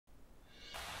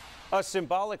A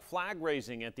symbolic flag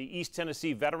raising at the East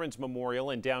Tennessee Veterans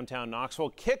Memorial in downtown Knoxville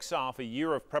kicks off a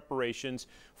year of preparations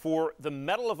for the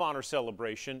Medal of Honor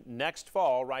celebration next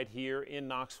fall right here in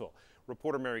Knoxville.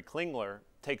 Reporter Mary Klingler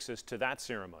takes us to that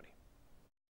ceremony.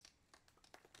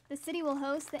 The city will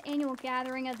host the annual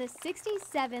gathering of the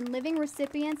 67 living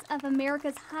recipients of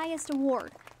America's highest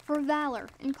award for valor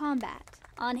in combat.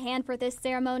 On hand for this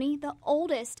ceremony, the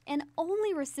oldest and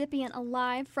only recipient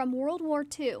alive from World War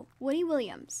II, Woody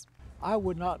Williams. I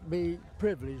would not be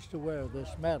privileged to wear this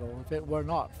medal if it were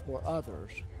not for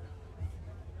others.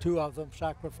 Two of them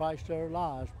sacrificed their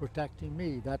lives protecting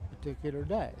me that particular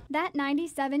day. That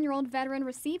 97-year-old veteran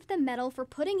received the medal for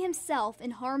putting himself in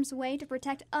harm's way to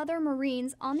protect other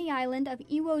Marines on the island of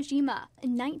Iwo Jima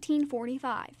in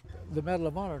 1945. The Medal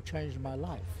of Honor changed my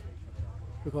life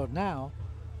because now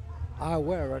I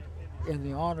wear it in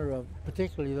the honor of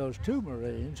particularly those two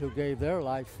Marines who gave their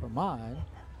life for mine,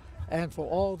 and for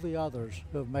all the others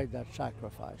who have made that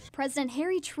sacrifice. President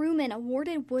Harry Truman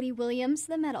awarded Woody Williams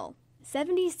the medal.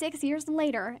 76 years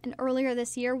later, and earlier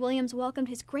this year, Williams welcomed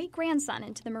his great-grandson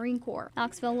into the Marine Corps.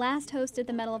 Knoxville last hosted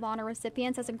the Medal of Honor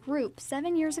recipients as a group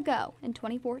 7 years ago in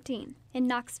 2014. In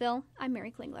Knoxville, I'm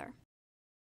Mary Klingler.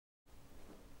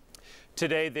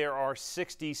 Today, there are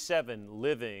 67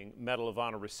 living Medal of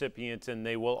Honor recipients, and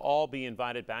they will all be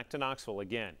invited back to Knoxville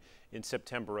again in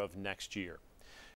September of next year.